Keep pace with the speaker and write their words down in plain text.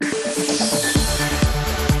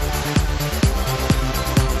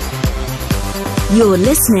You're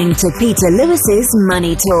listening to Peter Lewis's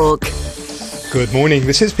Money Talk. Good morning,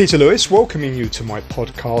 this is Peter Lewis welcoming you to my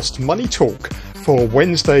podcast Money Talk for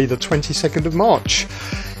Wednesday the 22nd of March.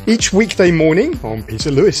 Each weekday morning on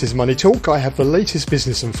Peter Lewis's Money Talk I have the latest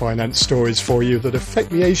business and finance stories for you that affect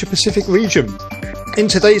the Asia Pacific region. In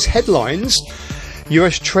today's headlines,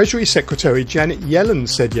 US Treasury Secretary Janet Yellen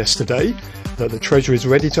said yesterday that the Treasury is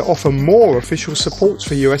ready to offer more official support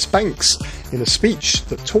for US banks in a speech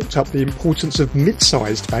that talked up the importance of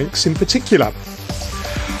mid-sized banks in particular.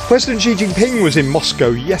 President Xi Jinping was in Moscow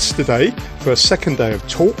yesterday for a second day of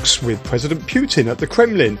talks with President Putin at the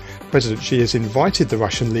Kremlin. President Xi has invited the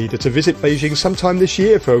Russian leader to visit Beijing sometime this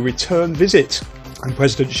year for a return visit. And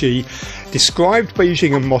President Xi described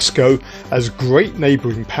Beijing and Moscow as great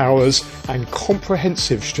neighbouring powers and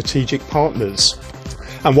comprehensive strategic partners.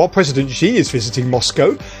 And while President Xi is visiting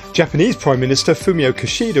Moscow, Japanese Prime Minister Fumio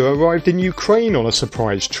Kishida arrived in Ukraine on a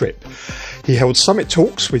surprise trip. He held summit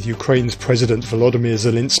talks with Ukraine's President Volodymyr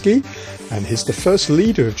Zelensky, and he's the first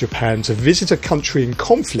leader of Japan to visit a country in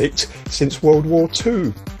conflict since World War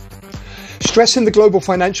II. Stress in the global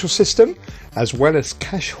financial system, as well as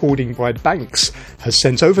cash hoarding by banks, has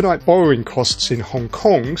sent overnight borrowing costs in Hong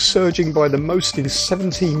Kong surging by the most in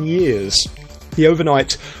 17 years. The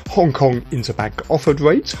overnight Hong Kong interbank offered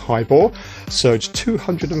rate, HIBOR, surged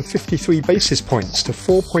 253 basis points to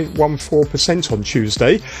 4.14% on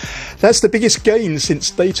Tuesday. That's the biggest gain since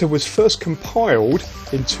data was first compiled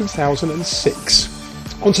in 2006.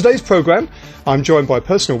 On today's programme, I'm joined by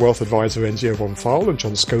personal wealth advisor Enzio Von Pfeil and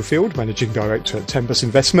John Schofield, Managing Director at Tempus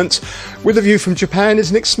Investment. With a view from Japan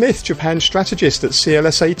is Nick Smith, Japan strategist at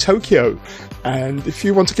CLSA Tokyo. And if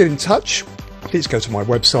you want to get in touch, please go to my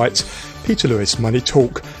website,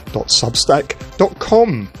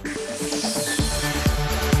 peterlewismoneytalk.substack.com.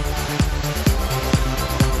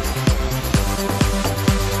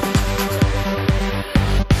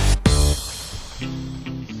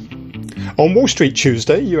 On Wall Street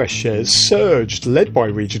Tuesday, US shares surged, led by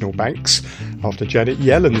regional banks, after Janet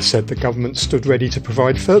Yellen said the government stood ready to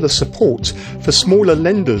provide further support for smaller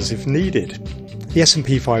lenders if needed. The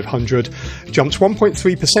S&P 500 jumped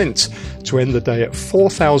 1.3% to end the day at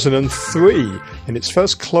 4,003 in its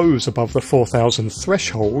first close above the 4,000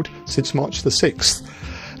 threshold since March the 6th.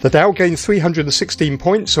 The Dow gained 316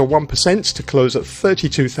 points or 1% to close at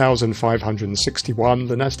 32,561.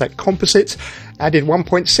 The Nasdaq Composite added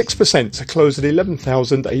 1.6% to close at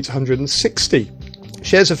 11,860.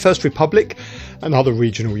 Shares of First Republic and other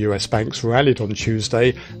regional US banks rallied on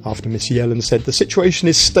Tuesday after Ms. Yellen said the situation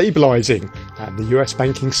is stabilising and the US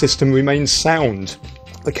banking system remains sound.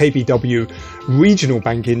 The KBW Regional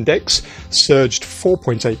Bank Index surged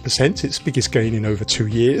 4.8%, its biggest gain in over 2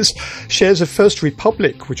 years. Shares of First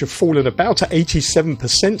Republic, which have fallen about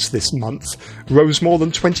 87% this month, rose more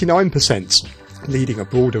than 29%. Leading a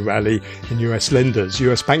broader rally in US lenders.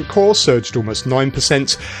 US Bank Core surged almost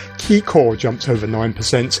 9%, KeyCore jumped over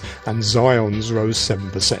 9%, and Zions rose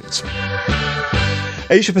 7%.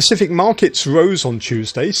 Asia Pacific markets rose on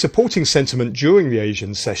Tuesday. Supporting sentiment during the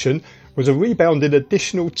Asian session was a rebound in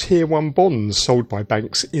additional Tier 1 bonds sold by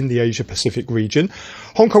banks in the Asia Pacific region.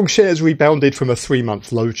 Hong Kong shares rebounded from a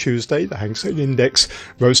 3-month low Tuesday. The Hang Seng Index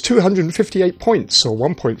rose 258 points or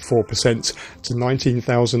 1.4% to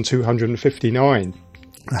 19,259.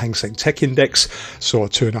 The Hang Seng Tech Index saw a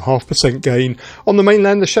 2.5% gain. On the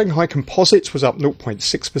mainland, the Shanghai Composite was up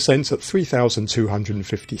 0.6% at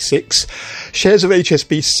 3,256. Shares of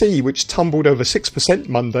HSBC, which tumbled over 6%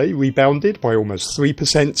 Monday, rebounded by almost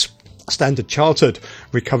 3%. Standard Chartered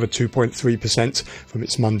recovered 2.3% from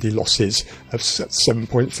its Monday losses of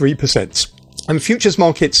 7.3%. And futures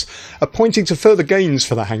markets are pointing to further gains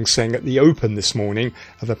for the Hang Seng at the open this morning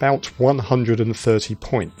of about 130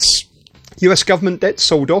 points. US government debt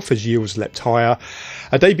sold off as yields leapt higher.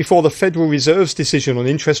 A day before the Federal Reserve's decision on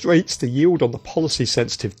interest rates, the yield on the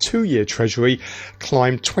policy-sensitive 2-year Treasury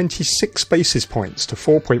climbed 26 basis points to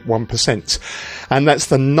 4.1%. And that's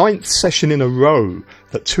the 9th session in a row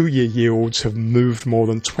that 2-year yields have moved more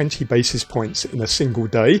than 20 basis points in a single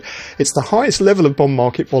day. It's the highest level of bond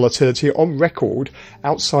market volatility on record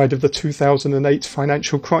outside of the 2008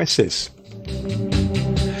 financial crisis.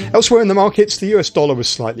 Elsewhere in the markets, the US dollar was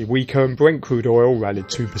slightly weaker and Brent crude oil rallied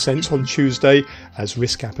 2% on Tuesday as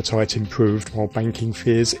risk appetite improved while banking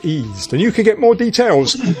fears eased. And you can get more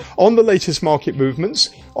details on the latest market movements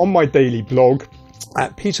on my daily blog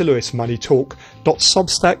at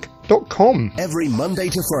peterlewismoneytalk.substack.com. Every Monday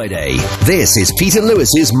to Friday, this is Peter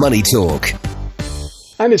Lewis's Money Talk.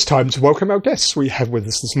 And it's time to welcome our guests. We have with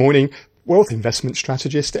us this morning wealth investment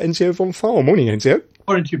strategist Enzio Von Pfeil. Morning, Enzio.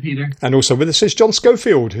 Morning to you, Peter. And also with us is John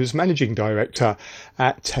Schofield, who's Managing Director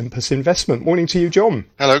at Tempus Investment. Morning to you, John.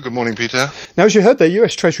 Hello, good morning, Peter. Now, as you heard there,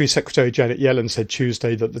 US Treasury Secretary Janet Yellen said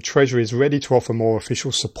Tuesday that the Treasury is ready to offer more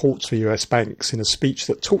official support for US banks in a speech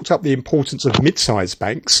that talked up the importance of mid-sized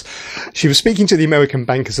banks. She was speaking to the American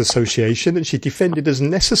Bankers Association and she defended as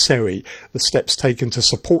necessary the steps taken to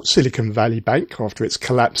support Silicon Valley Bank after its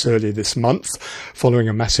collapse earlier this month, following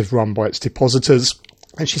a massive run by its depositors.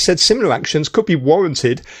 And she said similar actions could be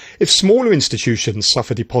warranted if smaller institutions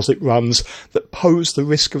suffer deposit runs that pose the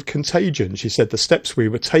risk of contagion. She said the steps we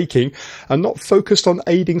were taking are not focused on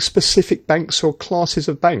aiding specific banks or classes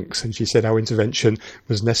of banks. And she said our intervention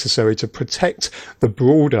was necessary to protect the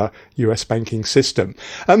broader US banking system.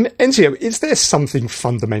 Enzio, is there something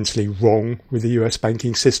fundamentally wrong with the US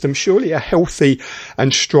banking system? Surely a healthy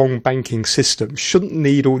and strong banking system shouldn't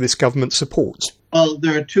need all this government support. Well,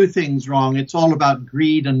 there are two things wrong. It's all about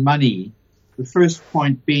greed and money. The first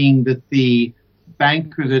point being that the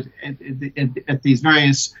bankers at these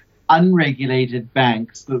various unregulated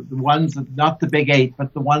banks, the ones that, not the big eight,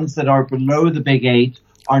 but the ones that are below the big eight,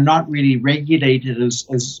 are not really regulated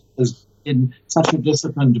as in such a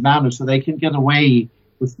disciplined manner, so they can get away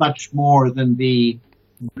with much more than the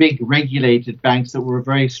big regulated banks that were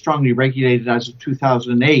very strongly regulated as of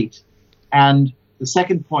 2008. And the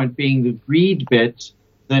second point being the greed bit,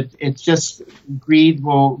 that it's just greed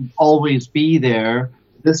will always be there.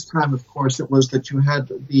 This time, of course, it was that you had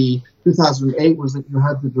 2008 was that you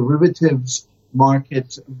had the derivatives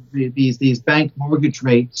market, these bank mortgage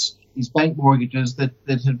rates, these bank mortgages that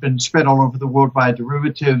had been spread all over the world via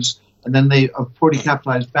derivatives, and then they are poorly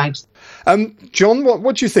capitalized banks. John,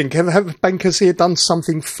 what do you think? Have bankers here done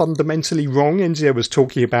something fundamentally wrong? Enzio was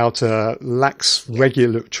talking about a lax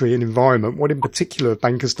regulatory environment. What in particular have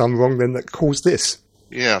bankers done wrong then that caused this?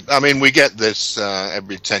 Yeah, I mean, we get this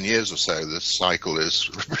every 10 years or so. This cycle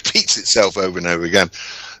repeats itself over and over again.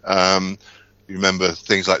 You remember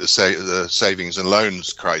things like the savings and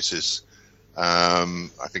loans crisis. I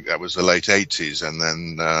think that was the late 80s and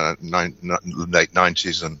then late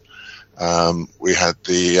 90s, and we had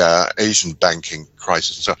the Asian banking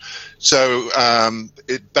crisis and so on. So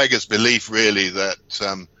it beggars belief, really, that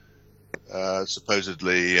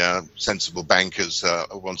supposedly sensible bankers are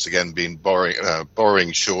once again been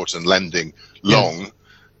borrowing short and lending long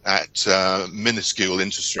at minuscule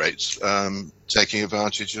interest rates, taking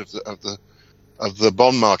advantage of the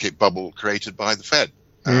bond market bubble created by the Fed.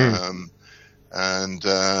 And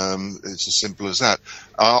it's as simple as that.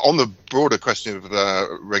 On the broader question of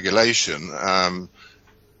regulation,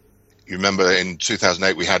 you remember in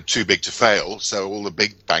 2008 we had too big to fail, so all the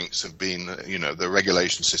big banks have been, the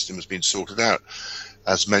regulation system has been sorted out.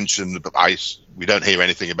 As mentioned, we don't hear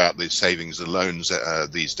anything about the savings and loans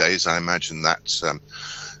these days. I imagine that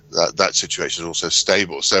that situation is also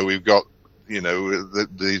stable. So we've got,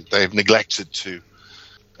 they've neglected to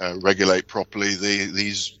regulate properly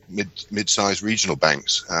these mid-sized regional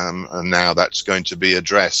banks, and now that's going to be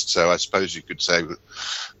addressed. So I suppose you could say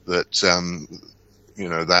that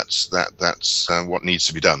that's what needs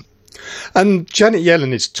to be done. And Janet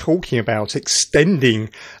Yellen is talking about extending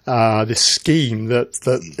this scheme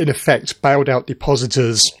that in effect bailed out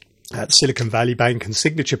depositors at Silicon Valley Bank and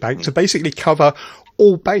Signature Bank to basically cover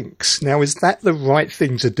all banks. Now, is that the right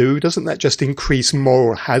thing to do? Doesn't that just increase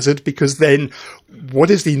moral hazard? Because then what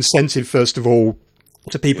is the incentive, first of all,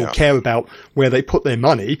 to people care about where they put their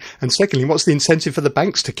money? And secondly, what's the incentive for the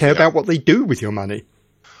banks to care about what they do with your money?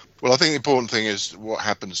 Well, I think the important thing is what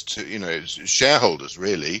happens to, shareholders,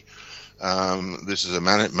 really. This is a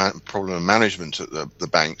problem of management at the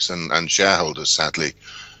banks and shareholders, sadly.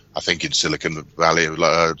 I think in Silicon Valley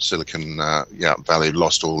lost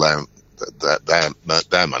all their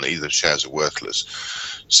money. The shares are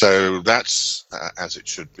worthless. So that's as it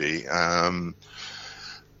should be. I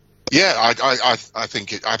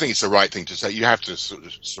think it's the right thing to say. You have to sort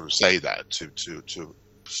of say that to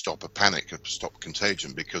stop a panic, stop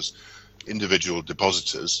contagion, because individual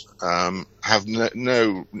depositors have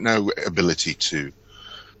no ability to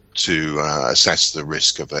assess the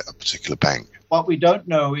risk of a particular bank. What we don't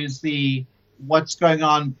know is what's going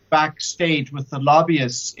on backstage with the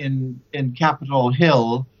lobbyists in Capitol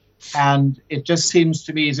Hill, and it just seems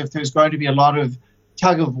to me as if there's going to be a lot of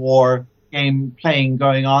tug-of-war game playing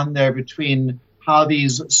going on there between how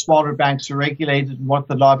these smaller banks are regulated and what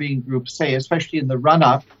the lobbying groups say, especially in the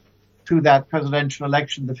run-up to that presidential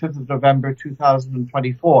election, the 5th of November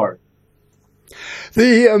 2024.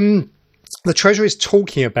 The Treasury is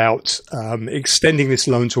talking about extending this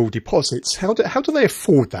loan to all deposits. How do they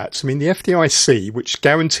afford that? I mean, the FDIC, which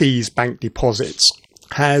guarantees bank deposits,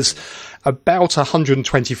 has about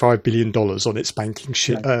 $125 billion on its banking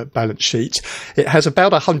balance sheet. It has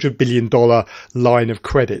about $100 billion line of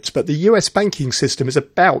credit, but the US banking system is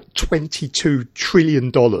about $22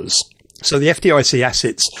 trillion. So the FDIC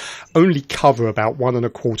assets only cover about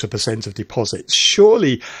 1.25% of deposits.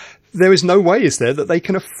 Surely there is no way, is there, that they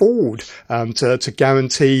can afford to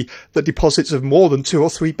guarantee the deposits of more than 2 or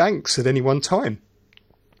 3 banks at any one time?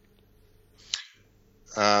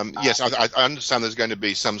 Yes, I understand there's going to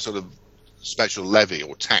be some sort of special levy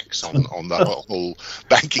or tax on the whole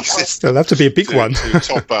banking system. It'll have to be a big one to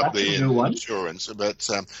top up the insurance. But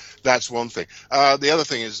that's one thing. The other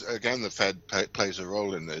thing is, again, the Fed plays a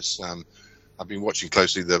role in this. I've been watching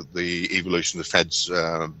closely the evolution of the Fed's,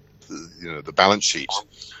 the balance sheet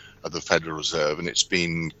of the Federal Reserve, and it's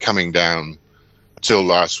been coming down till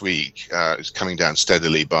last week. It's coming down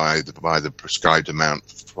steadily by the prescribed amount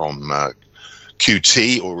from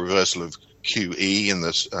QT, or reversal of QE, and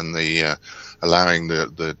the allowing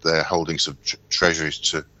their holdings of treasuries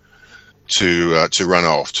to run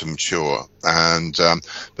off, to mature. And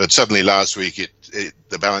but suddenly last week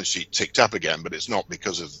the balance sheet ticked up again, but it's not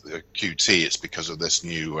because of the QT, it's because of this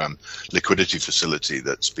new liquidity facility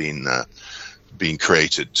that's been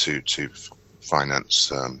created to finance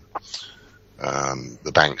the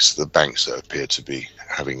banks that appear to be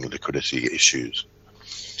having liquidity issues.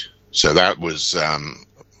 So that was, I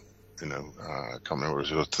can't remember, it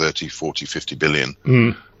was 30, 40, 50 billion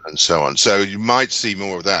and so on. So you might see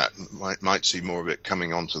more of that, might see more of it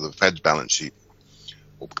coming onto the Fed's balance sheet,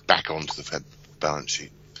 or back onto the Fed balance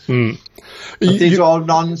sheet. These are all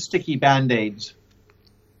non-sticky Band-Aids.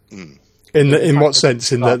 In what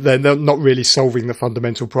sense? In that they're not really solving the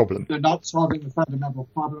fundamental problem? They're not solving the fundamental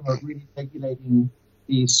problem of really regulating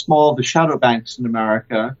the shadow banks in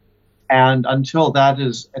America. And until that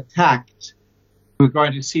is attacked, we're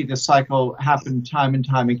going to see this cycle happen time and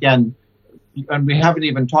time again. And we haven't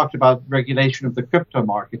even talked about regulation of the crypto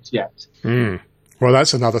markets yet. Well,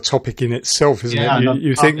 that's another topic in itself, isn't it?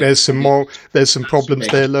 You think there's some problems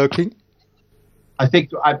there lurking? I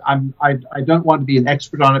think I don't want to be an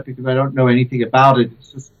expert on it because I don't know anything about it.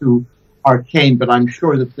 It's just too arcane. But I'm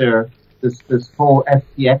sure that this whole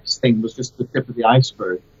FTX thing was just the tip of the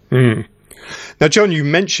iceberg. Now, John, you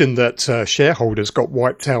mentioned that shareholders got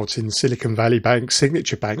wiped out in Silicon Valley Bank,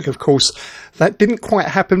 Signature Bank. Of course, that didn't quite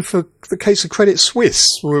happen for the case of Credit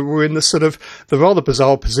Suisse. We're in the rather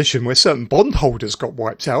bizarre position where certain bondholders got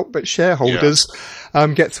wiped out, but shareholders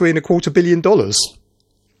get $3.25 billion.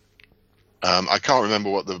 I can't remember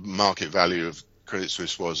what the market value of Credit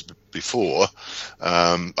Suisse was before.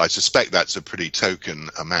 I suspect that's a pretty token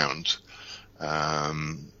amount.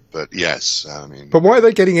 But yes, I mean. But why are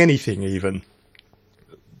they getting anything even?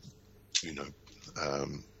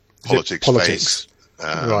 Politics.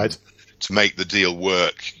 Right. To make the deal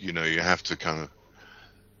work, you have to kind of.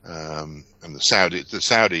 And the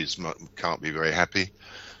Saudis can't be very happy.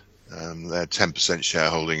 They're 10%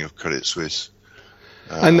 shareholding of Credit Suisse.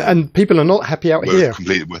 And people are not happy out here.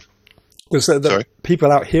 Completed with. Because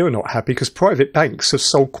people out here are not happy because private banks have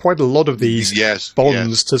sold quite a lot of these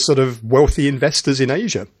bonds to sort of wealthy investors in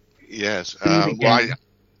Asia. Yes. Absolutely.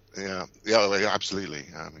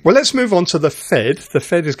 Well, let's move on to the Fed. The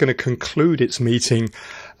Fed is going to conclude its meeting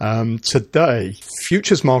today.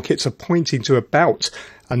 Futures markets are pointing to about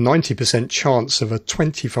a 90% chance of a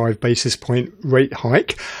 25 basis point rate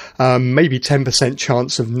hike, maybe 10%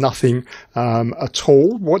 chance of nothing at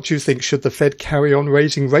all. What do you think? Should the Fed carry on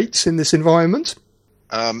raising rates in this environment?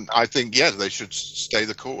 I think, they should stay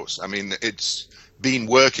the course. I mean, it's been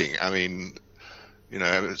working. I mean,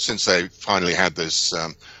 since they finally had this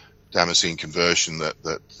Damascene conversion that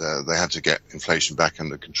they had to get inflation back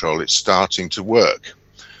under control, it's starting to work.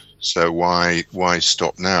 So why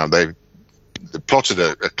stop now? They plotted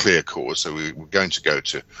a clear course, so we were going to go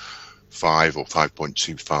to 5 or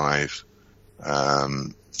 5.25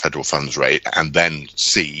 federal funds rate, and then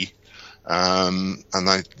see, and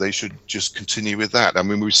they should just continue with that. I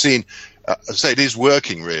mean, we've seen, I say it is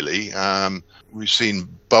working really. We've seen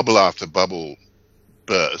bubble after bubble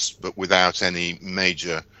burst, but without any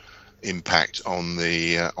major impact on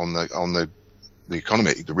the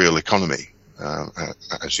economy, the real economy.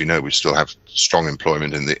 As you know, we still have strong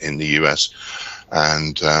employment in the US,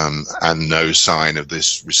 and no sign of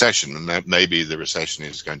this recession. And maybe the recession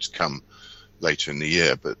is going to come later in the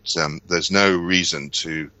year, but there's no reason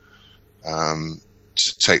to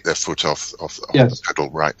take their foot off the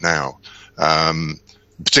pedal right now.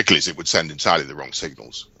 Particularly as it would send entirely the wrong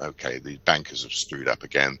signals. Okay, the bankers have screwed up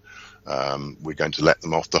again. We're going to let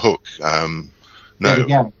them off the hook.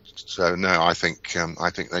 No. So no, I think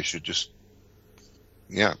they should just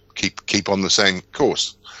keep on the same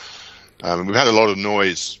course. We've had a lot of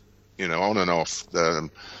noise, on and off.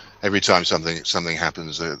 Every time something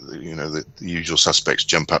happens, the usual suspects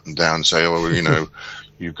jump up and down and say,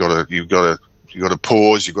 you've got to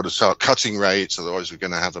pause, you've got to start cutting rates, otherwise we're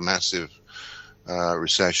going to have a massive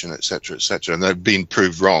recession, etc., etc. And they've been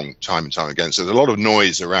proved wrong time and time again. So there's a lot of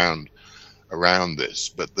noise around this,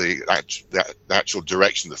 but the actual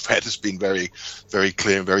direction of the Fed has been very, very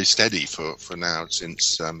clear and very steady for now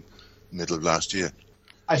since middle of last year.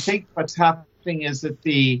 I think what's happening is that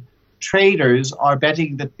the traders are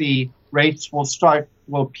betting that the rates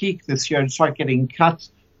will peak this year and start getting cut.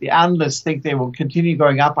 The analysts think they will continue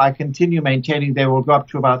going up. I continue maintaining they will go up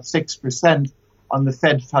to about 6% on the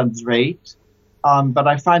Fed funds rate. But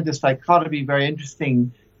I find this dichotomy very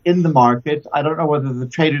interesting in the market. I don't know whether the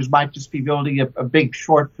traders might just be building a big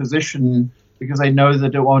short position because they know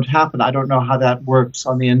that it won't happen. I don't know how that works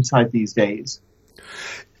on the inside these days.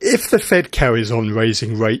 If the Fed carries on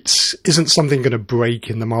raising rates, isn't something going to break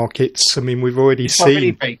in the markets? I mean, we've already seen... It's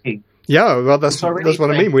already breaking. Yeah, well, that's what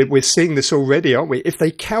I mean. We're seeing this already, aren't we? If they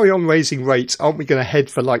carry on raising rates, aren't we going to head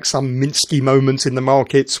for like some Minsky moment in the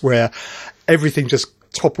markets where everything just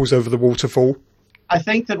topples over the waterfall? I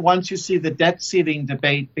think that once you see the debt ceiling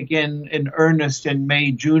debate begin in earnest in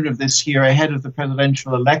May, June of this year, ahead of the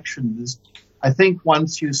presidential elections, I think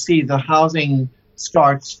once you see the housing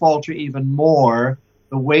starts falter even more,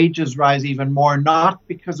 the wages rise even more, not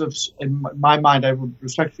because of, in my mind, I would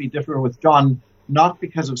respectfully differ with John, not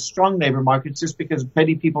because of strong labor markets, just because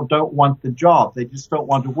many people don't want the job. They just don't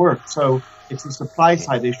want to work. So it's a supply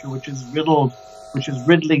side issue, which is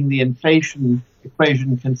riddling the inflation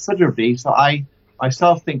equation considerably. So I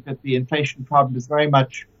myself think that the inflation problem is very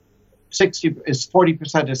much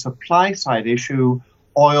 40% a supply side issue,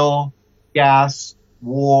 oil, gas,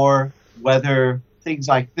 war, weather, things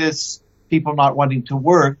like this, people not wanting to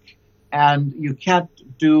work, and you can't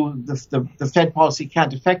do the Fed policy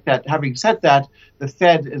can't affect that. Having said that, the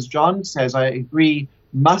Fed, as John says, I agree,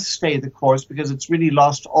 must stay the course because it's really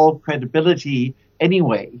lost all credibility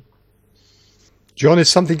anyway. John, is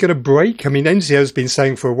something going to break? I mean, Enzio's been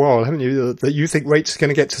saying for a while, haven't you, that you think rates are going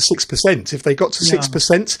to get to 6%. If they got to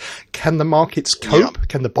 6%, can the markets cope? Yeah.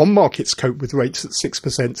 Can the bond markets cope with rates at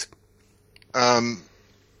 6%?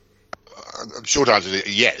 Short answer,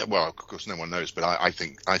 yeah. Well, of course, no one knows, but I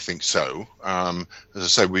think so. As I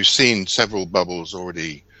say, we've seen several bubbles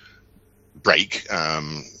already break.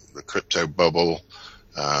 The crypto bubble,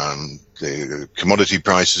 the commodity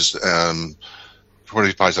prices.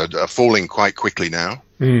 Commodity prices are falling quite quickly now.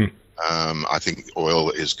 I think oil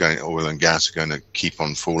and gas are going to keep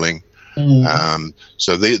on falling.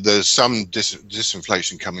 So there's some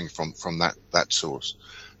disinflation coming from that source.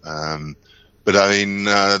 But I mean,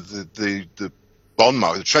 the bond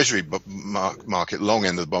market, the Treasury market, long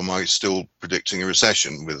end of the bond market, is still predicting a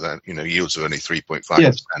recession with yields of only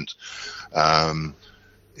 3.5%.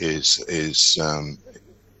 Is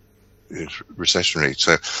recessionary.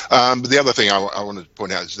 So, but the other thing I wanted to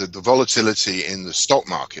point out is that the volatility in the stock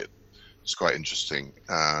market is quite interesting.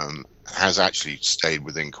 Has actually stayed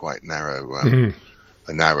within quite narrow.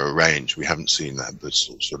 A narrow range. We haven't seen that the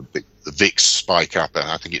sort of big, the VIX spike up, and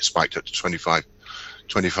I think it spiked up to 25%.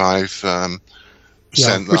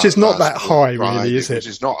 Which is not that high, really, is it? Which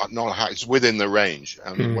is not high. It's within the range.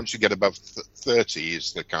 I mean, once you get above 30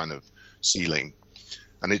 is the kind of ceiling,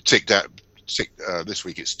 and it ticked out. This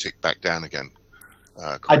week it's ticked back down again.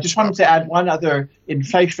 I just wanted to add one other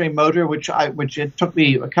inflationary motor, which it took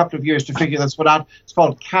me a couple of years to figure this one out. It's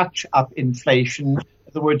called catch-up inflation.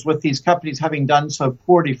 In other words, with these companies having done so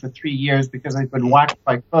poorly for 3 years because they've been whacked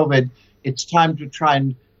by COVID, it's time to try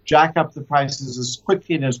and jack up the prices as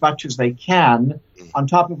quickly and as much as they can, on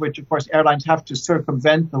top of which, of course, airlines have to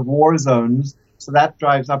circumvent the war zones, so that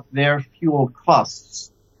drives up their fuel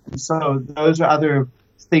costs. And so those are other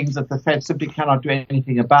things that the Fed simply cannot do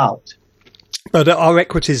anything about. But are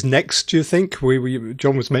equities next, do you think?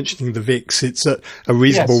 John was mentioning the VIX. It's at a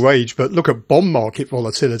reasonable range, but look at bond market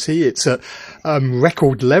volatility. It's at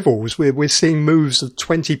record levels. We're seeing moves of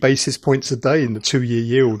 20 basis points a day in the 2-year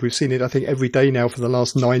yield. We've seen it, I think, every day now for the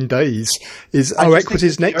last 9 days. Are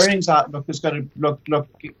equities next? The earnings outlook is going to look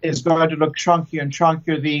chunkier and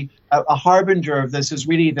chunkier. A harbinger of this is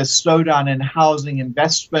really the slowdown in housing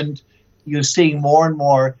investment. You're seeing more and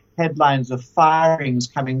more headlines of firings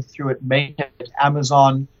coming through at Meta, at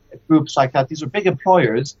Amazon, at groups like that. These are big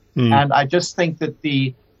employers, and I just think that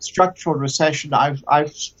the structural recession,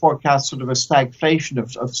 I've forecast sort of a stagflation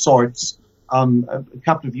of sorts a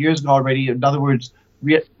couple of years ago already. In other words,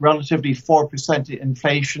 relatively 4%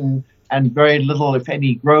 inflation and very little, if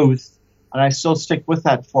any, growth. And I still stick with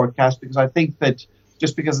that forecast because I think that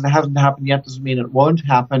just because it hasn't happened yet doesn't mean it won't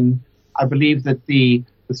happen. I believe that the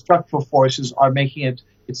structural forces are making it.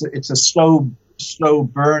 It's a slow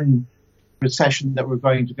burn recession that we're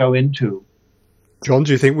going to go into. John,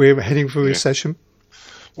 do you think we're heading for a recession?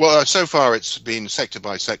 Well, so far it's been sector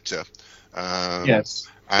by sector. Yes.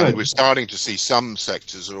 And we're starting to see some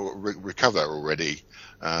sectors recover already.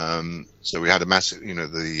 So we had a massive,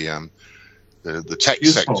 the tech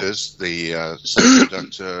sectors, the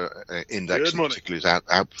semiconductor index in particular is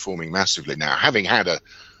outperforming massively now, having had a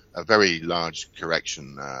very large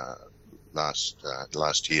correction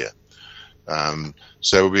last year.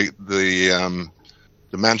 So the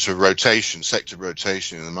mantra of rotation, sector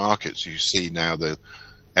rotation in the markets, you see now that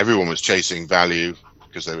everyone was chasing value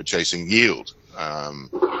because they were chasing yield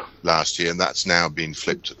last year, and that's now been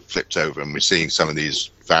flipped over, and we're seeing some of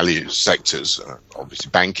these value sectors, obviously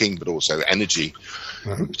banking, but also energy,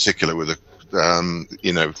 in particular, with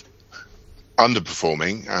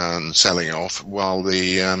underperforming and selling off, while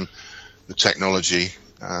the technology,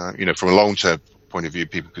 from a long-term point of view,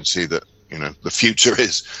 people could see that the future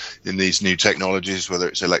is in these new technologies, whether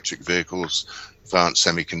it's electric vehicles, advanced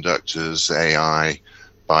semiconductors, AI,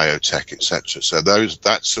 biotech, etc. So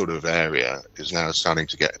that sort of area is now starting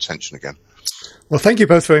to get attention again. Well, thank you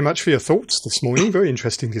both very much for your thoughts this morning. Very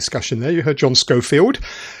interesting discussion there. You heard John Schofield,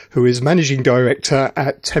 who is Managing Director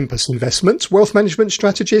at Tempus Investments, Wealth Management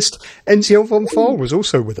Strategist. NCL Von Pfahl was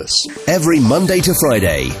also with us. Every Monday to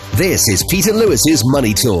Friday, this is Peter Lewis's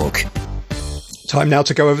Money Talk. Time now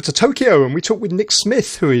to go over to Tokyo, and we talk with Nick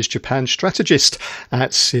Smith, who is Japan Strategist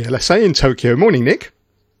at CLSA in Tokyo. Morning, Nick.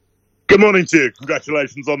 Good morning to you.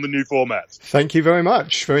 Congratulations on the new format. Thank you very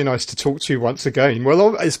much. Very nice to talk to you once again.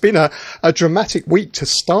 Well, it's been a dramatic week to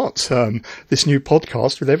start this new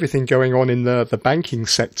podcast with everything going on in the banking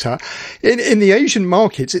sector. In the Asian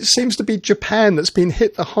markets, it seems to be Japan that's been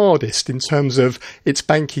hit the hardest in terms of its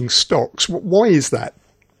banking stocks. Why is that?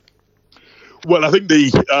 Well, I think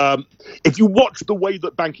if you watch the way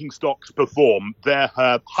that banking stocks perform, they're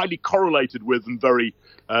highly correlated with and very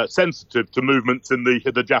sensitive to movements in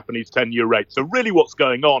the Japanese 10-year rate. So really what's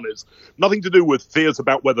going on is nothing to do with fears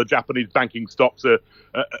about whether Japanese banking stocks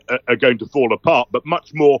are going to fall apart, but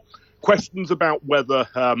much more questions about whether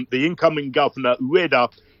the incoming governor,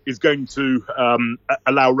 Ueda, is going to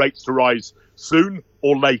allow rates to rise soon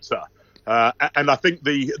or later. And I think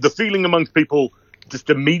the feeling amongst people just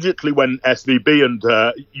immediately when SVB and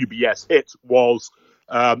UBS hit was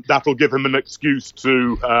that'll give him an excuse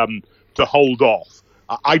to hold off.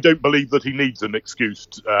 I don't believe that he needs an excuse.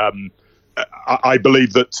 I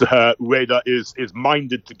believe that Ueda is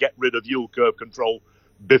minded to get rid of yield curve control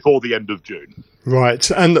before the end of June. Right.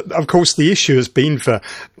 And of course, the issue has been for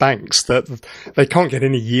banks that they can't get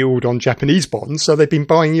any yield on Japanese bonds. So they've been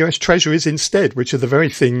buying US Treasuries instead, which are the very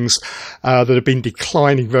things that have been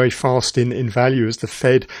declining very fast in value as the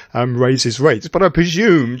Fed raises rates. But I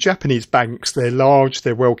presume Japanese banks, they're large,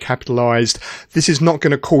 they're well capitalized. This is not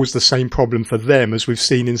going to cause the same problem for them as we've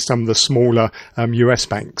seen in some of the smaller US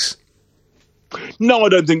banks. No, I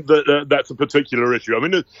don't think that that's a particular issue. I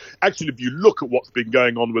mean, actually, if you look at what's been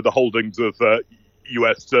going on with the holdings of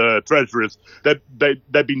U.S. Treasuries,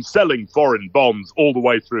 they've been selling foreign bonds all the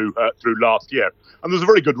way through last year. And there's a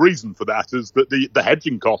very good reason for that, is that the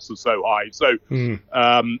hedging costs are so high. So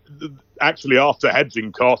actually, after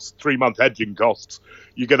hedging costs, 3-month hedging costs,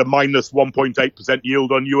 you get a minus 1.8%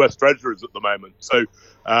 yield on U.S. Treasuries at the moment. So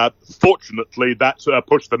fortunately, that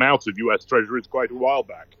pushed them out of U.S. Treasuries quite a while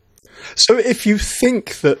back. So if you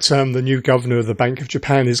think that the new governor of the Bank of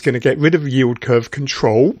Japan is going to get rid of yield curve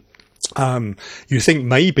control, you think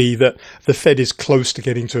maybe that the Fed is close to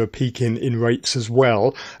getting to a peak in rates as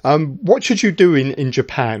well. What should you do in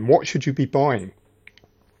Japan? What should you be buying?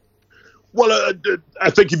 Well, I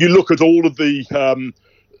think if you look at all of the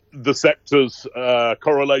sector's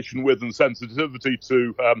correlation with and sensitivity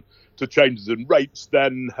to changes in rates,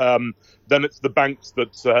 then it's the banks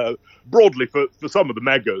that broadly for some of the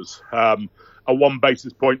megas, a 1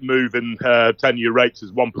 basis point move in 10-year rates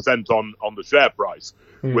is 1% on the share price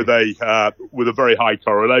with a very high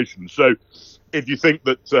correlation. So if you think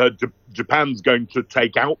that Japan's going to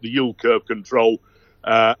take out the yield curve control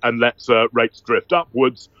and let rates drift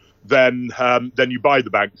upwards, then you buy the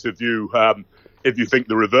banks. If you think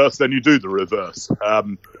the reverse, then you do the reverse.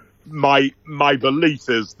 My belief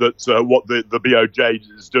is that what the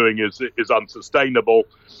BOJ is doing is unsustainable,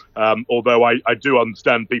 although I do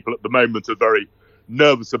understand people at the moment are very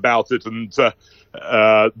nervous about it, and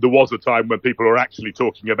there was a time when people were actually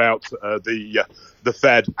talking about the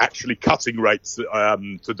Fed actually cutting rates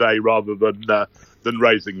today rather than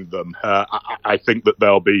raising them. I think that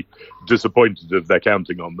they'll be disappointed if they're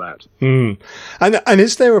counting on that. And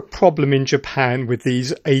is there a problem in Japan with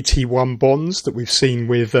these AT1 bonds that we've seen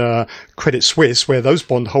with Credit Suisse, where those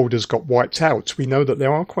bondholders got wiped out? We know that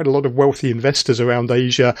there are quite a lot of wealthy investors around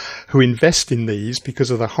Asia who invest in these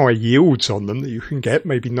because of the high yields on them that you can get,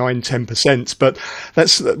 maybe 9-10%. But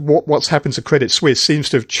that's what's happened to Credit Suisse seems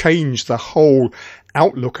to have changed the whole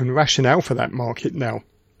outlook and rationale for that market now.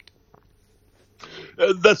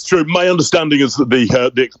 That's true. My understanding is that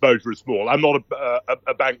the exposure is small. I'm not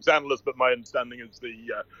a banks analyst, but my understanding is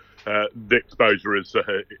the exposure is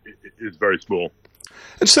very small.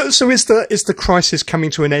 And so is the crisis coming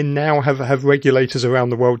to an end now? Have regulators around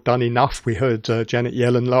the world done enough? We heard Janet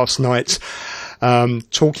Yellen last night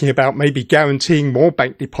talking about maybe guaranteeing more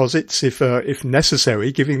bank deposits if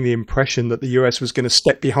necessary, giving the impression that the US was going to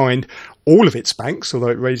step behind all of its banks, although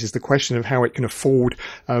it raises the question of how it can afford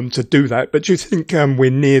to do that. But do you think we're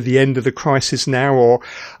near the end of the crisis now, or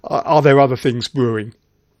are there other things brewing?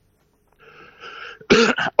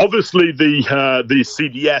 Obviously, the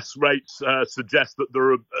CDS rates suggest that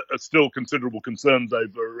there are still considerable concerns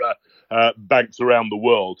over banks around the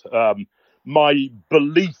world. My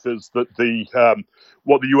belief is that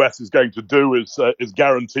what the US is going to do is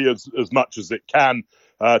guarantee as much as it can,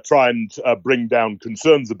 try and bring down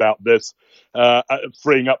concerns about this,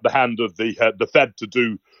 freeing up the hand of the Fed to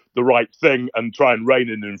do the right thing and try and rein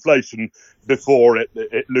in inflation before it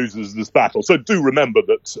loses this battle. So do remember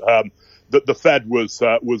that the Fed was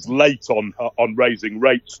late on raising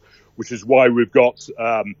rates, which is why we've got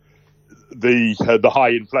the high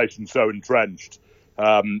inflation so entrenched.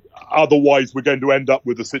 Otherwise, we're going to end up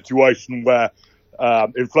with a situation where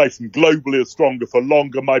inflation globally is stronger for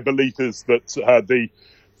longer. My belief is that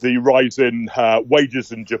the rise in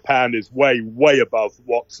wages in Japan is way above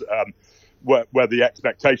where the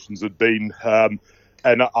expectations had been.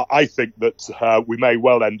 And I think that we may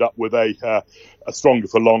well end up with a stronger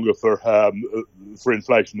for longer for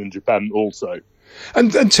inflation in Japan also.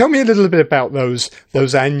 And tell me a little bit about those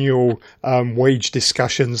annual wage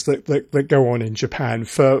discussions that go on in Japan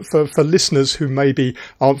for listeners who maybe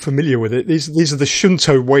aren't familiar with it. These are the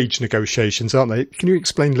Shunto wage negotiations, aren't they? Can you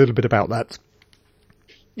explain a little bit about that?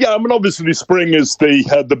 Yeah, I mean, obviously spring is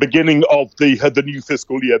the beginning of the new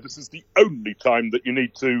fiscal year. This is the only time that you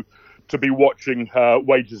need to be watching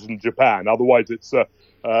wages in Japan. Otherwise, it's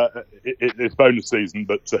bonus season,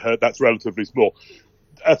 but that's relatively small.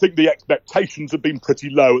 I think the expectations have been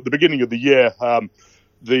pretty low at the beginning of the year.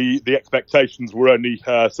 The expectations were only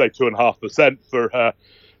say 2.5%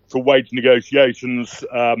 for wage negotiations.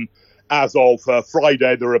 As of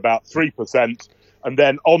Friday, they're about 3%. And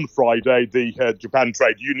then on Friday, the Japan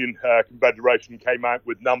Trade Union Confederation came out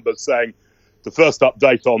with numbers saying the first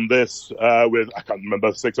update on this, with I can't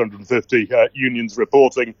remember 650 unions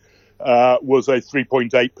reporting, was a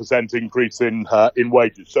 3.8% increase in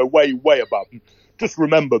wages. So way above. Just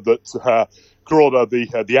remember that Kuroda,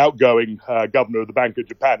 the outgoing governor of the Bank of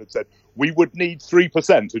Japan, had said we would need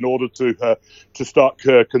 3% in order to start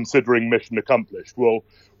considering mission accomplished. Well,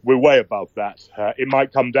 we're way above that. It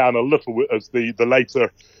might come down a little as the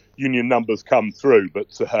later union numbers come through,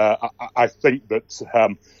 but I think that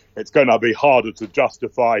it's going to be harder to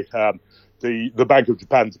justify the Bank of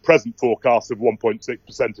Japan's present forecast of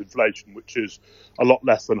 1.6% inflation, which is a lot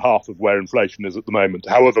less than half of where inflation is at the moment,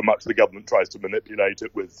 however much the government tries to manipulate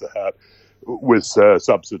it with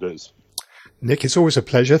subsidies. Nick, it's always a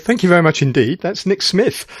pleasure. Thank you very much indeed. That's Nick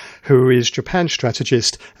Smith, who is Japan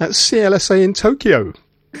strategist at CLSA in Tokyo.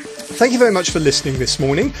 Thank you very much for listening this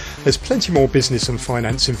morning. There's plenty more business and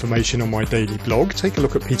finance information on my daily blog. Take a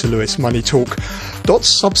look at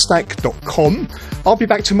peterlewismoneytalk.substack.com. I'll be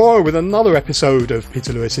back tomorrow with another episode of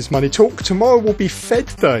Peter Lewis's Money Talk. Tomorrow will be Fed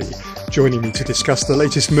Day. Joining me to discuss the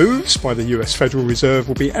latest moves by the US Federal Reserve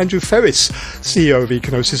will be Andrew Ferris, CEO of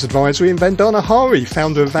Econosis Advisory, and Vandana Hari,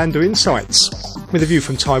 founder of Vanda Insights. With a view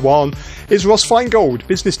from Taiwan is Ross Feingold,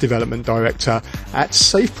 Business Development Director at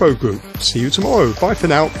SafePro Group. See you tomorrow. Bye for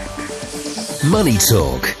now. Money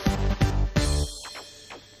Talk